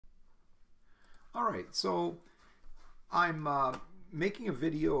All right, so I'm making a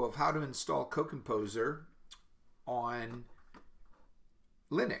video of how to install CodeComposer on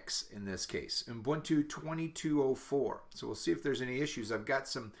Linux, in this case, Ubuntu 22.04. So we'll see if there's any issues. I've got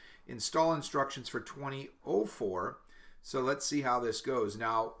some install instructions for 20.04, so let's see how this goes.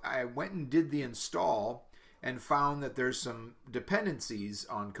 Now, I went and did the install and found that there's some dependencies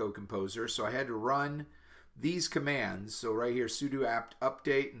on CodeComposer, so I had to run these commands. So right here, sudo apt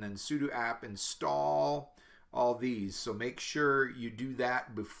update and then sudo apt install, all these. So make sure you do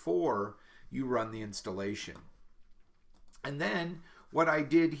that before you run the installation. And then what I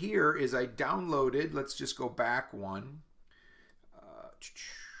did here is I downloaded, let's just go back one.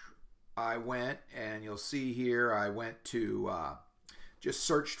 I went, and you'll see here, I went to, just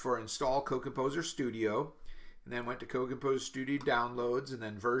searched for install CodeComposer Studio, and then went to CodeComposer Studio downloads, and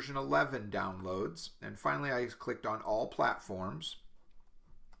then version 11 downloads, and finally I clicked on all platforms.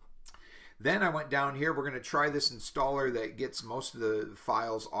 Then I went down here, we're going to try this installer that gets most of the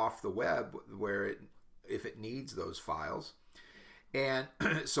files off the web where if it needs those files. And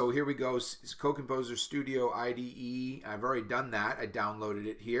so here we go, CodeComposer Studio IDE. I've already done that. I downloaded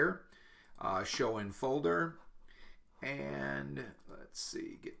it here. Show in folder. And let's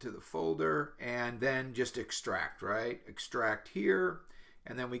see, get to the folder. And then just extract, right? Extract here.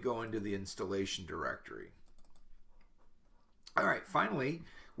 And then we go into the installation directory. All right, finally,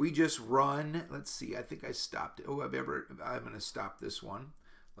 we just run. Let's see, I think I stopped it. Oh, I'm going to stop this one.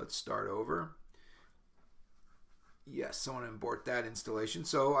 Let's start over. Yes, I want to import that installation.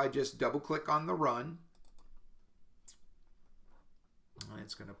 So I just double click on the run. And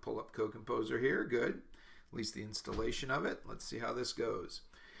it's going to pull up CodeComposer here. Good. At least the installation of it. Let's see how this goes.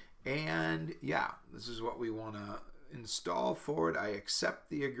 And yeah, this is what we want to install. Forward. I accept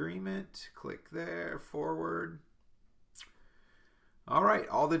the agreement. Click there. Forward. All right,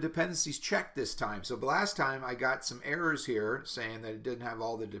 all the dependencies checked this time. So last time I got some errors here saying that it didn't have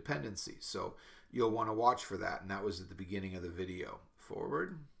all the dependencies. So you'll want to watch for that, and that was at the beginning of the video.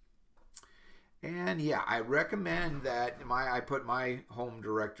 Forward. And yeah, I recommend that I put my home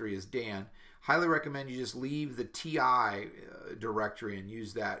directory as Dan. Highly recommend you just leave the TI directory and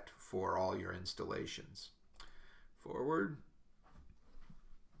use that for all your installations. Forward.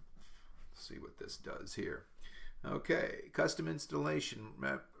 Let's see what this does here. Okay, custom installation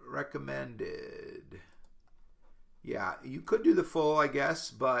recommended. Yeah, you could do the full, I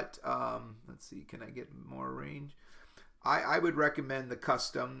guess, but let's see, can I get more range? I would recommend the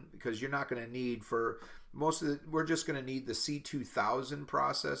custom because you're not going to need for most of the, we're just going to need the C2000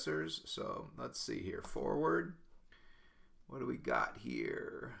 processors. So let's see here, forward. What do we got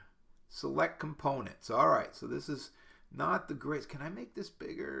here? Select components. All right, so this is not the great. Can I make this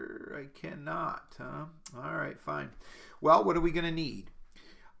bigger? I cannot, huh? All right, fine. Well, what are we going to need?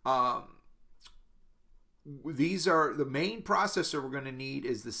 These are the main processor we're going to need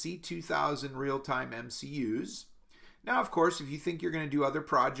is the C2000 real-time MCUs. Now, of course, if you think you're going to do other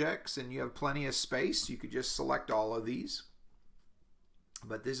projects and you have plenty of space, you could just select all of these.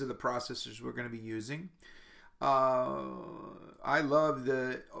 But these are the processors we're going to be using. I love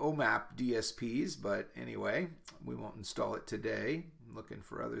the OMAP DSPs, but anyway, we won't install it today. I'm looking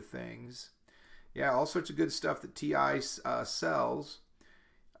for other things. Yeah, all sorts of good stuff that TI sells.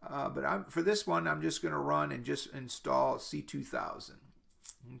 But for this one, I'm just going to run and just install C2000.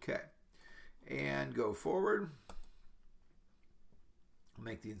 Okay. And go forward. I'll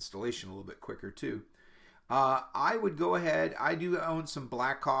make the installation a little bit quicker too. I would go ahead. I do own some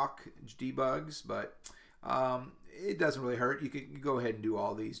Blackhawk debugs, but it doesn't really hurt. You can go ahead and do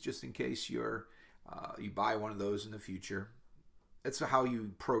all these just in case you buy one of those in the future. That's how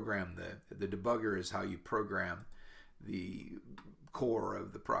you program the debugger is how you program the core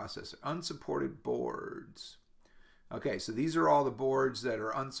of the processor. Unsupported boards. Okay, so these are all the boards that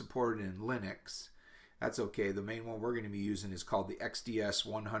are unsupported in Linux. That's okay. The main one we're going to be using is called the XDS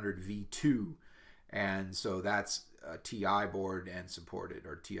 100V2. And so that's a TI board and supported,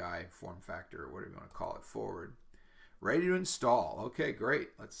 or TI form factor, or whatever you want to call it. Forward. Ready to install. Okay, great.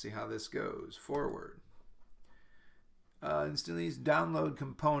 Let's see how this goes. Forward. Install these download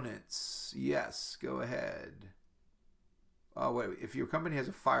components. Yes, go ahead. Oh, wait. If your company has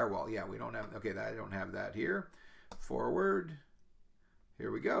a firewall, yeah, we don't have. Okay, I don't have that here. Forward.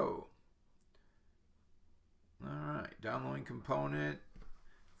 Here we go. All right, downloading component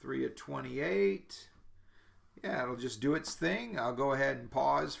 3 of 28. Yeah, it'll just do its thing. I'll go ahead and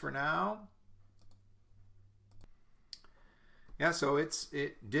pause for now. Yeah, so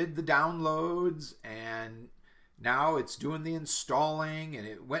it did the downloads and now it's doing the installing, and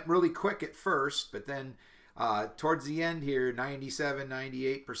it went really quick at first, but then Towards the end here, 97,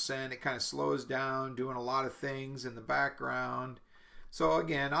 98%, it kind of slows down, doing a lot of things in the background. So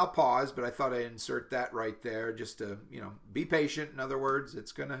again, I'll pause, but I thought I'd insert that right there just to, be patient. In other words,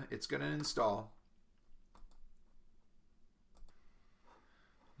 it's gonna install.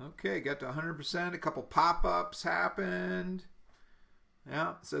 Okay, got to 100%. A couple pop-ups happened.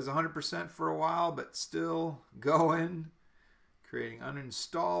 Yeah, it says 100% for a while, but still going. Creating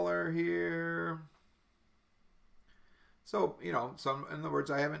uninstaller here. So, in other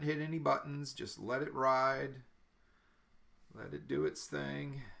words, I haven't hit any buttons. Just let it ride. Let it do its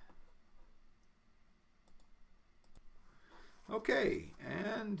thing. Okay,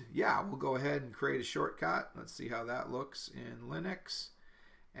 and yeah, we'll go ahead and create a shortcut. Let's see how that looks in Linux.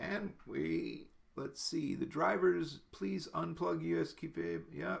 And let's see, the drivers, please unplug USB.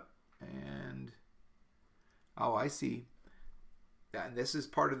 Yep. And, oh, I see. And this is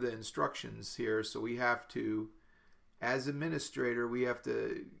part of the instructions here. So we have to, as administrator, we have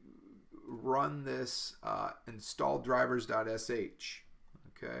to run this install drivers.sh.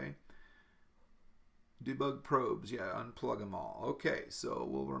 Okay. Debug probes. Yeah, unplug them all. Okay, so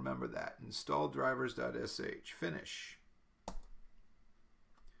we'll remember that. Install drivers.sh. Finish.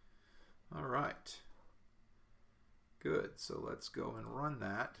 All right. Good. So let's go and run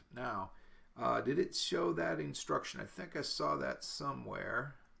that. Now, did it show that instruction? I think I saw that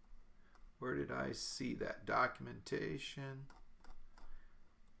somewhere. Where did I see that? Documentation.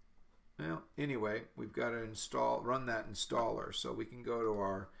 Well, anyway, we've got to run that installer. So we can go to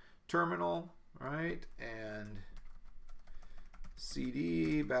our terminal, right? And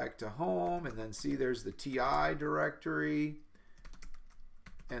CD back to home. And then see there's the TI directory.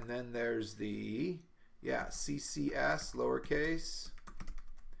 And then there's the, CCS, lowercase.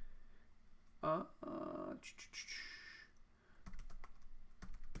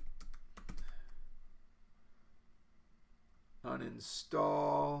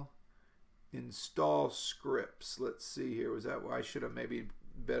 Uninstall. Install scripts. Let's see here. Was that why I should have maybe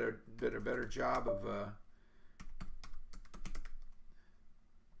better job of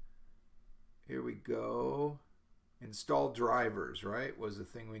here we go. Install drivers, right, was the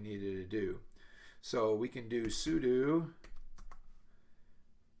thing we needed to do. So we can do sudo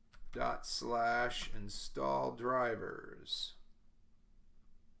 /install drivers.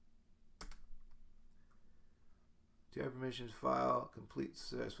 Do you have permissions file complete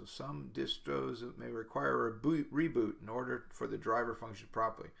successful? Some distros may require a reboot in order for the driver function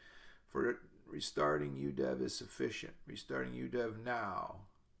properly. For restarting UDEV is sufficient. Restarting UDEV now.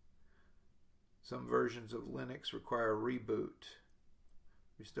 Some versions of Linux require a reboot.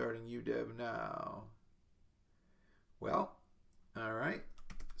 Restarting UDEV now. Well, all right.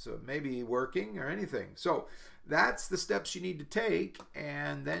 So it may be working or anything. So that's the steps you need to take,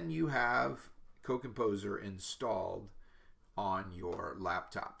 and then you have CodeComposer installed on your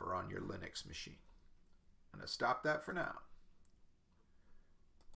laptop or on your Linux machine. I'm going to stop that for now.